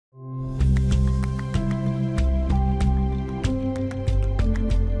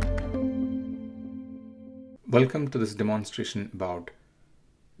Welcome to this demonstration about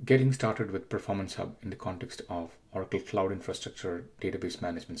getting started with Performance Hub in the context of Oracle Cloud Infrastructure Database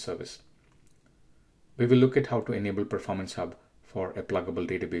Management Service. We will look at how to enable Performance Hub for a pluggable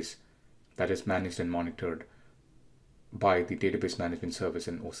database that is managed and monitored by the Database Management Service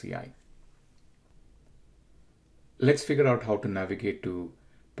in OCI. Let's figure out how to navigate to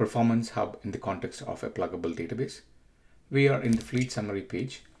Performance Hub in the context of a pluggable database. We are in the fleet summary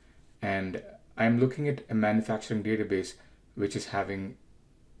page, and I'm looking at a manufacturing database which is having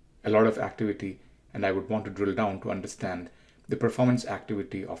a lot of activity, and I would want to drill down to understand the performance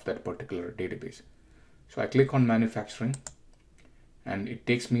activity of that particular database. So I click on manufacturing and it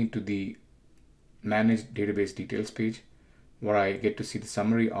takes me to the manage database details page where I get to see the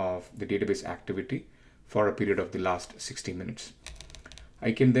summary of the database activity for a period of the last 60 minutes.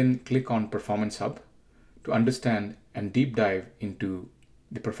 I can then click on Performance Hub to understand and deep dive into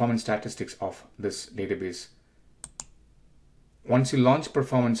the performance statistics of this database. Once you launch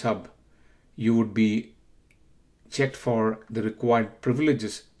Performance Hub, you would be checked for the required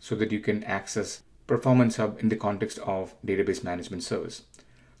privileges so that you can access Performance Hub in the context of Database Management Service.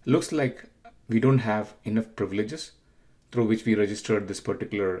 Looks like we don't have enough privileges through which we registered this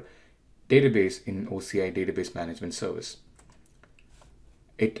particular database in OCI Database Management Service.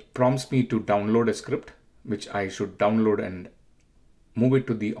 It prompts me to download a script, which I should download and move it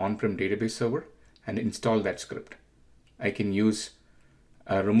to the on-prem database server and install that script. I can use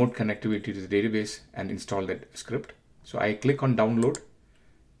a remote connectivity to the database and install that script. So I click on download.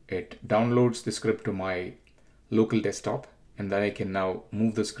 It downloads the script to my local desktop, and then I can now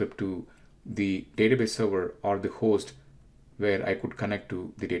move the script to the database server or the host where I could connect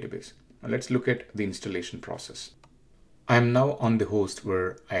to the database. Now let's look at the installation process. I am now on the host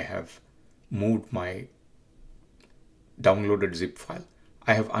where I have moved my downloaded zip file.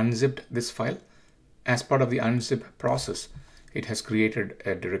 I have unzipped this file. As part of the unzip process, it has created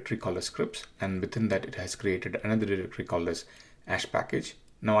a directory called as scripts, and within that it has created another directory called as ash package.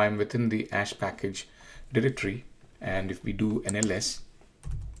 Now I'm within the ash package directory, and if we do an ls,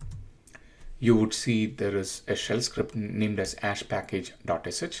 you would see there is a shell script named as ash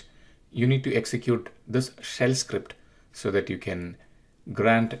package.sh. You need to execute this shell script so that you can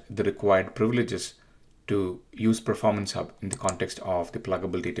grant the required privileges to use Performance Hub in the context of the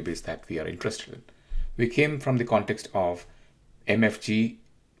pluggable database that we are interested in. We came from the context of MFG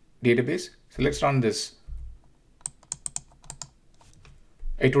database. So let's run this.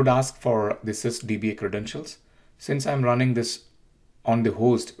 It would ask for the sysdba credentials. Since I'm running this on the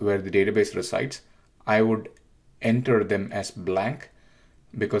host where the database resides, I would enter them as blank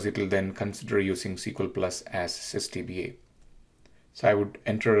because it will then consider using SQL Plus as sysdba. So I would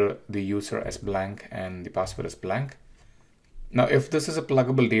enter the user as blank and the password as blank. Now, if this is a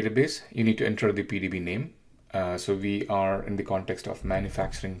pluggable database, you need to enter the PDB name. So we are in the context of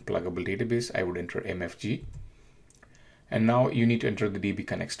manufacturing pluggable database. I would enter MFG. And now you need to enter the DB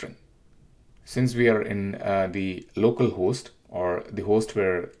connect string. Since we are in the local host or the host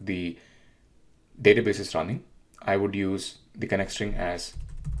where the database is running, I would use the connect string as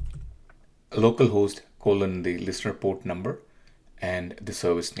localhost : the listener port number and the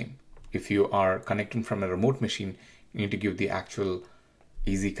service name. If you are connecting from a remote machine, you need to give the actual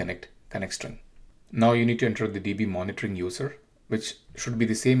easy connect string. Now you need to enter the DB monitoring user, which should be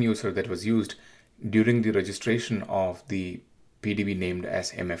the same user that was used during the registration of the PDB named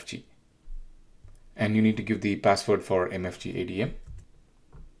as MFG. And you need to give the password for MFG ADM.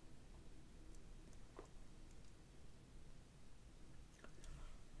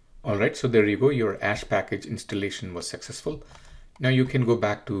 All right, so there you go. Your ash package installation was successful. Now you can go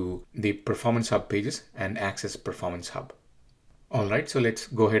back to the Performance Hub pages and access Performance Hub. All right, so let's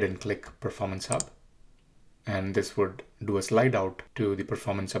go ahead and click Performance Hub. And this would do a slide out to the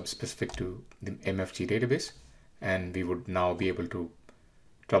Performance Hub specific to the MFG database. And we would now be able to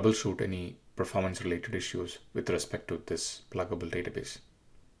troubleshoot any performance related issues with respect to this pluggable database.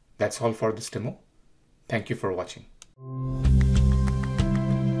 That's all for this demo. Thank you for watching.